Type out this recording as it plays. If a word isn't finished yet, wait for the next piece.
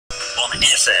on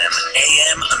FM,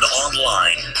 AM and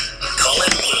online. Colin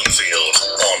Bloomfield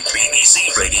on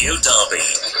BBC Radio Derby.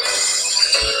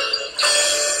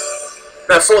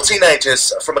 Now, 4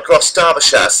 teenagers from across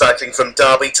Derbyshire cycling from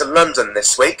Derby to London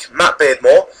this week. Matt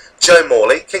Beardmore, Joe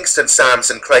Morley, Kingston Sams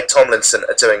and Craig Tomlinson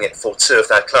are doing it for 2 of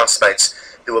their classmates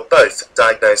who were both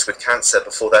diagnosed with cancer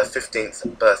before their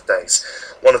 15th birthdays.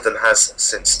 One of them has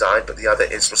since died, but the other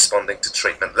is responding to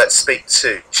treatment. Let's speak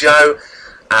to Joe,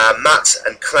 Matt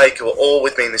and Craig, who are all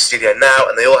with me in the studio now,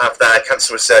 and they all have their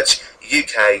Cancer Research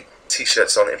UK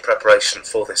t-shirts on in preparation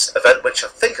for this event, which I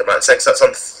think I'm right in saying that's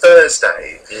on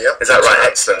Thursday. Yep. Is that right?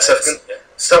 Excellent. So if we can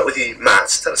start with you,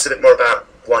 Matt. Tell us a bit more about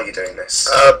why you're doing this.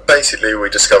 Basically, we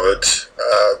discovered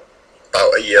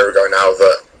about a year ago now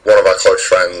that one of our close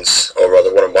friends, or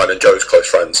rather one of mine and Joe's close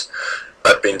friends,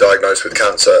 had been diagnosed with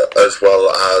cancer, as well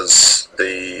as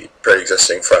the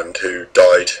pre-existing friend who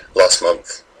died last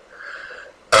month.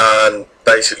 And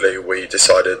basically we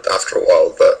decided after a while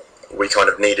that we kind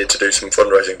of needed to do some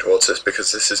fundraising towards this,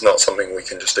 because this is not something we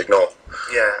can just ignore.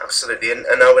 Yeah, absolutely. And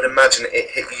I would imagine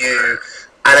it hit you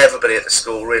and everybody at the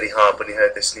school really hard when you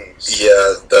heard this news.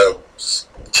 Yeah, the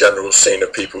general scene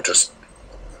of people just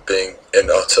being in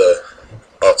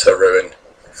utter ruin.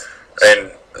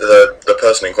 And the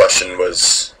person in question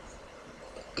was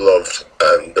loved,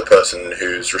 and the person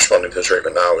who's responding to the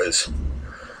treatment now is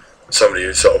somebody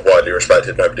who's sort of widely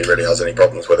respected. Nobody really has any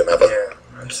problems with him ever. Yeah,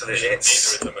 absolutely. Neither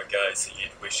of them are guys that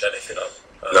you'd wish anything on.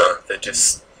 No.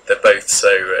 They're both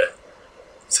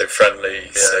so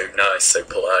friendly, so nice, so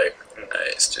polite.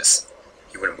 It's just,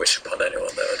 you wouldn't wish upon anyone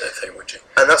though, I don't think, would you?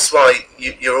 And that's why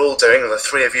you're all doing, the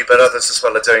 3 of you, but others as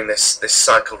well, are doing this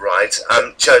cycle ride.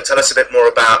 Joe, tell us a bit more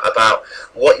about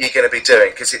what you're going to be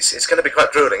doing, because it's going to be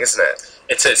quite gruelling, isn't it?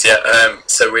 It is, yeah.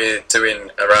 So we're doing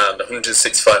around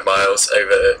 165 miles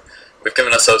over. We've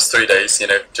given ourselves 3 days,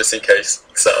 just in case.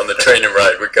 So on the training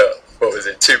ride, we've got,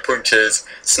 2 punctures,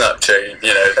 snap chain,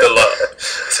 the lot.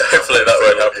 So hopefully that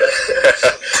won't happen.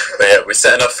 But yeah, we're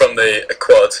setting off from the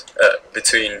quad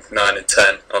between 9 and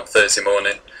 10 on Thursday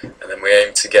morning, and then we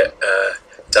aim to get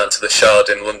down to the Shard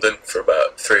in London for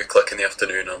about 3 o'clock in the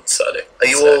afternoon on Saturday. Are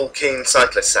you all keen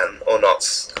cyclists then, or not?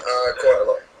 Quite a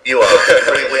lot. You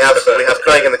are. we have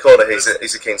Craig in the corner. He's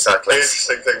a keen cyclist.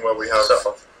 The interesting thing where we have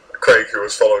Craig, who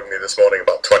was following me this morning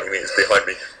about 20 metres behind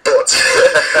me, but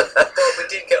we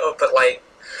did get up at like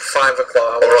 5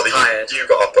 o'clock. I was tired. You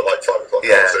got up at like 5 o'clock.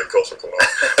 Yeah. Of course, that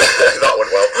went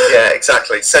well. Yeah,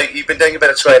 exactly. So you've been doing a bit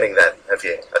of training then, have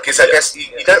you? Because I guess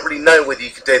you don't really know whether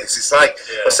you can do this. It's like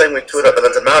I was saying, we toured up the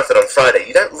London Marathon on Friday.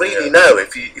 You don't really know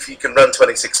if you can run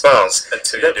 26 miles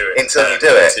until you do it.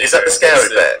 Is that the scary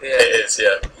bit? Yeah. It is,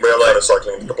 yeah. We are kind of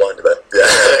cycling in the blind a bit.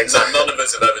 Yeah, exactly. None of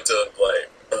us have ever done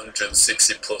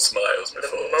 160 plus miles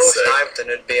before. The most I've done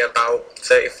would be about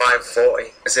 35,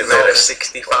 40. Is it really?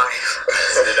 65.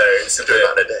 It's a bit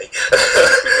on a day.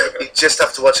 You just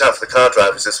have to watch out for the car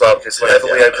drivers as well, because whenever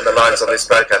we open the lines on this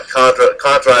programme, car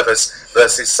drivers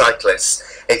versus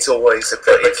cyclists, it's always a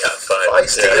pretty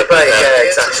feisty debate. Yeah,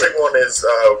 exactly. The interesting one is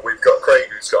we've got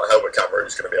Craig, who's got a helmet camera,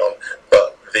 who's going to be on,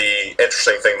 but the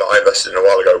interesting thing that I invested in a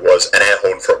while ago was an air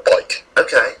horn for a bike.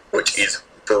 Okay. Which is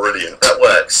brilliant. That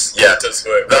works. Yeah, it does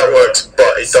work. That works,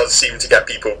 but it does seem to get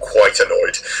people quite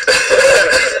annoyed.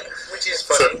 Which is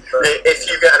funny. So, if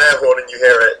you get an air horn and you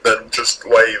hear it, then just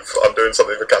wave, I'm doing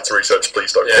something for cancer research,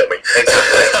 please don't kill me.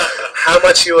 Exactly. How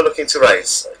much you are looking to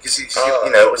raise? Because it's all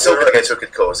going to go to a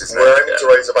good cause, isn't it? We're aiming to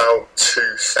raise about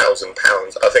 £2,000.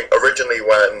 I think originally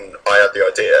when I had the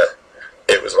idea,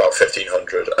 it was about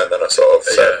 1,500, and then I sort of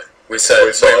said, we thought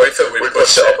we'd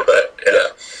push it up a bit.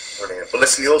 Yeah. Brilliant. Well,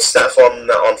 listen, you'll start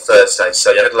on Thursday,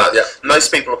 so good luck. Yeah.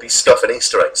 Most people will be stuffing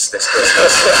Easter eggs this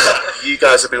Christmas. You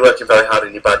guys will be working very hard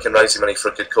on your bike and raising money for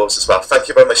a good cause as well. Thank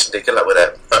you very much indeed. Good luck with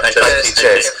it. Thank you.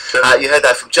 Cheers. You heard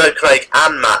that from Joe, Craig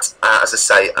and Matt. As I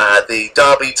say, the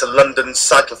Derby to London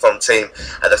Cyclathon team,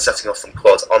 they're setting off from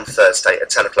Quad on Thursday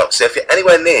at 10 o'clock. So if you're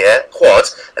anywhere near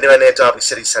anywhere near Derby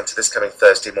City Centre this coming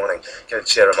Thursday morning, go and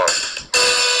cheer them on.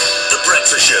 The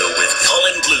Breakfast Show with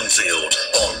Colin Bloomfield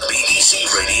on BBC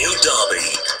Radio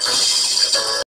Derby.